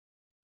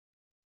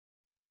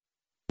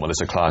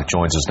Melissa Clarke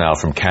joins us now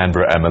from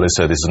Canberra. And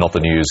Melissa, this is not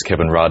the news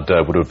Kevin Rudd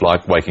would have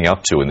liked waking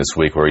up to in this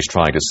week where he's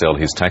trying to sell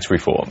his tax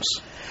reforms.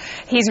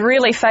 He's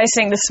really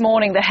facing this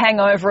morning the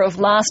hangover of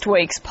last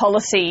week's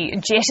policy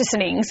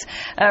jettisonings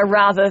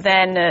rather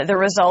than the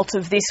result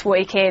of this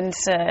weekend's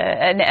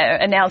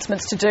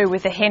announcements to do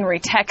with the Henry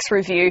tax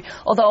review,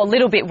 although a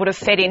little bit would have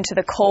fed into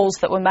the calls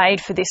that were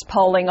made for this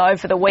polling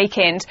over the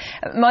weekend.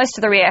 Most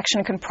of the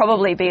reaction can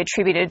probably be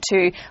attributed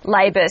to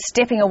Labor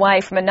stepping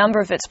away from a number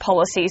of its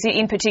policies,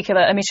 in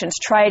particular emissions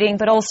trading,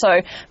 but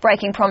also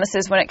breaking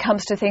promises when it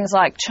comes to things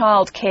like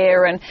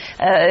childcare and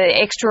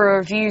extra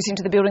reviews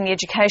into the Building the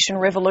Education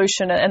Revolution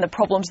and the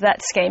problems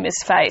that scheme has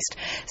faced.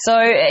 So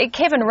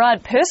Kevin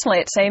Rudd, personally,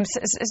 it seems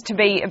to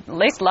be at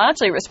least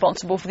largely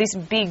responsible for this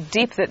big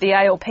dip that the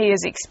ALP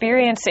is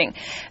experiencing.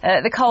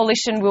 The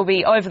coalition will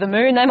be over the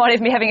moon. They might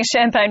even be having a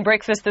champagne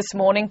breakfast this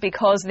morning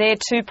because their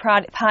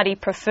two-party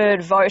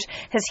preferred vote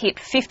has hit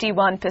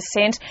 51%.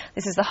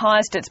 This is the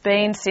highest it's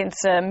been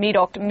since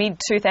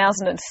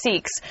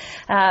mid-2006.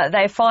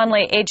 They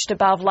finally edged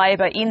above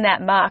Labor in that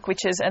mark,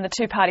 and the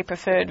two-party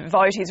preferred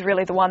vote is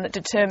really the one that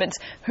determines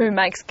who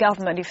makes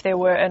government if there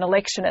were an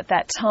election at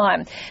that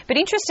time. But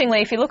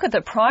interestingly, if you look at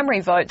the primary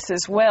votes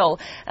as well,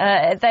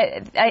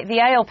 the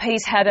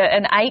ALP's had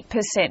an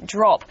 8%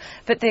 drop,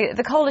 but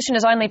the coalition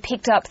has only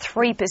picked up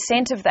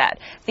 3% of that.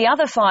 The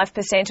other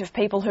 5% of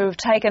people who have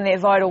taken their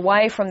vote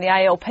away from the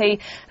ALP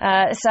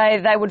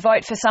say they would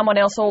vote for someone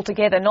else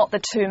altogether, not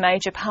the two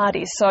major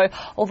parties. So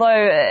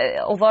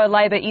although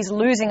Labor is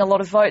losing a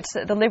lot of votes,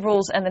 the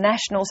Liberals and the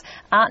Nationals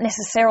aren't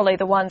necessarily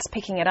the ones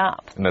picking it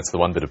up. And that's the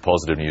one bit of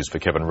positive news for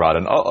Kevin Rudd.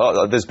 And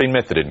there's been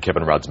method in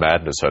Kevin Rudd's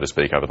madness, so to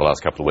speak, over the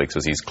last couple of weeks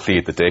as he's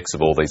cleared the decks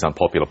of all these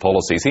unpopular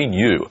policies. He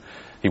knew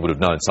he would have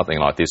known something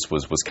like this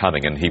was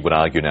coming, and he would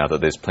argue now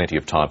that there's plenty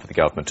of time for the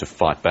government to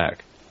fight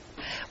back.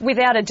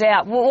 Without a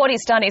doubt. Well, what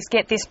he's done is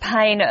get this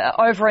pain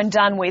over and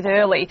done with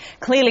early.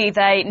 Clearly,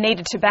 they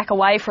needed to back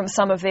away from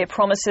some of their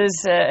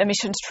promises.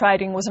 Emissions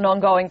trading was an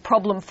ongoing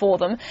problem for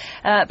them.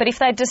 But if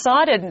they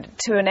decided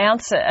to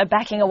announce a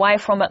backing away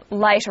from it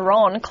later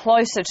on,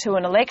 closer to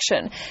an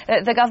election,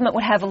 the government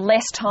would have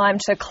less time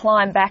to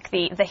climb back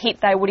the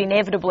hit they would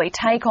inevitably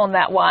take on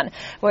that one.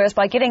 Whereas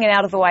by getting it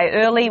out of the way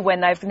early,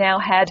 when they've now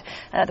had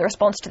the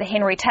response to the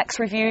Henry tax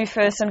review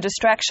for some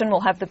distraction,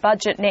 we'll have the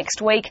budget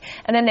next week,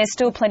 and then there's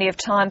still plenty of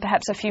time,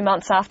 perhaps a few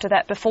months after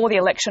that, before the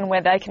election,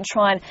 where they can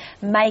try and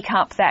make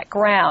up that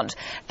ground.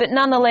 But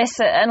nonetheless,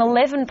 an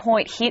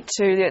 11-point hit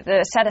to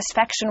the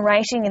satisfaction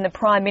rating in the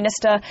Prime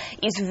Minister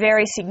is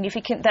very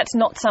significant. That's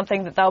not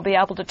something that they'll be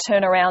able to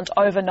turn around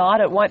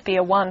overnight. It won't be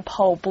a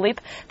one-poll blip.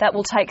 That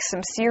will take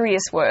some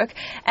serious work.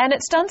 And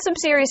it's done some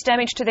serious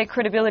damage to their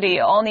credibility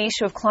on the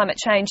issue of climate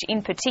change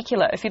in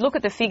particular. If you look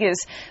at the figures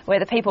where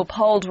the people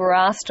polled were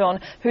asked on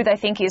who they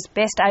think is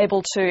best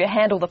able to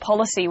handle the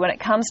policy when it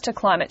comes to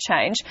climate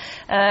change,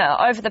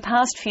 over the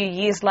past few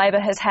years, Labor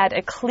has had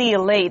a clear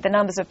lead. The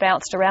numbers have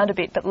bounced around a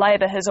bit, but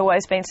Labor has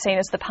always been seen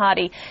as the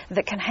party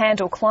that can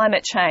handle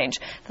climate change.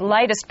 The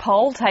latest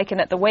poll taken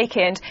at the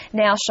weekend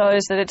now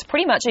shows that it's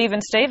pretty much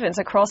even Stevens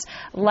across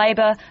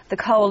Labor, the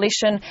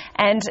Coalition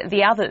and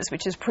the others,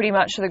 which is pretty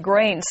much the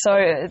Greens.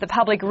 So the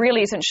public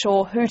really isn't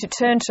sure who to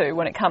turn to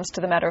when it comes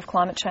to the matter of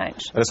climate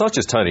change. And it's not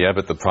just Tony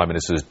Abbott the Prime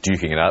Minister is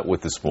duking it out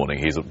with this morning.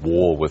 He's at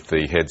war with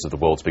the heads of the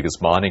world's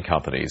biggest mining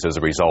companies as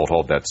a result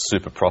of that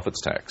super profits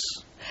tax.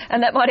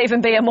 And that might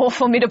even be a more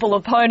formidable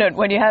opponent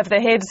when you have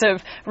the heads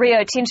of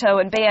Rio Tinto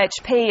and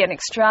BHP and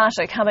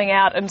Xstrata coming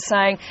out and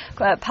saying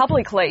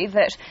publicly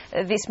that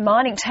this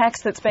mining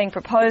tax that's being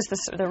proposed,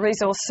 the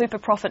resource super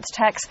profits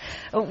tax,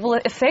 will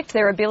affect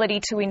their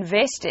ability to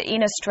invest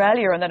in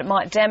Australia and that it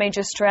might damage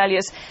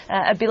Australia's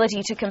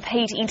ability to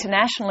compete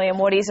internationally in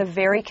what is a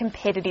very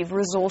competitive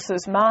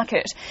resources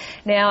market.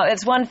 Now,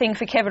 it's one thing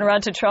for Kevin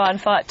Rudd to try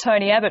and fight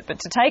Tony Abbott, but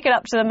to take it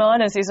up to the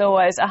miners is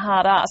always a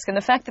hard ask. And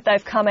the fact that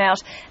they've come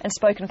out and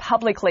spoken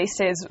publicly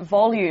says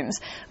volumes.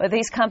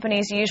 These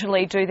companies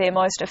usually do their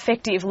most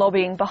effective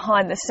lobbying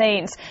behind the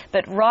scenes,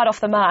 but right off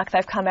the mark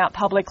they've come out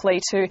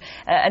publicly to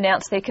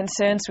announce their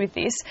concerns with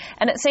this.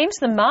 And it seems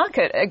the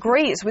market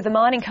agrees with the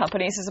mining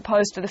companies as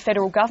opposed to the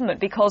federal government,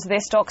 because their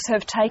stocks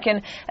have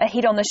taken a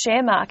hit on the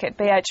share market.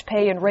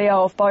 BHP and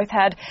Rio have both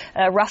had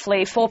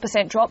roughly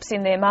 4% drops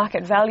in their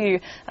market value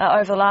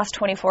over the last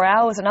 24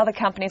 hours, and other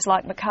companies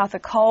like MacArthur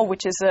Coal,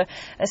 which is a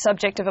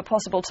subject of a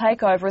possible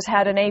takeover, has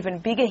had an even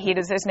bigger hit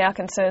as there's now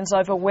concerns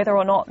over whether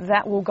or not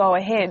that will go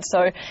ahead.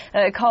 So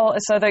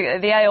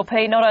the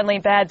ALP, not only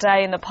bad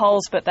day in the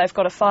polls, but they've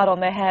got a fight on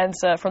their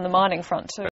hands from the mining front too.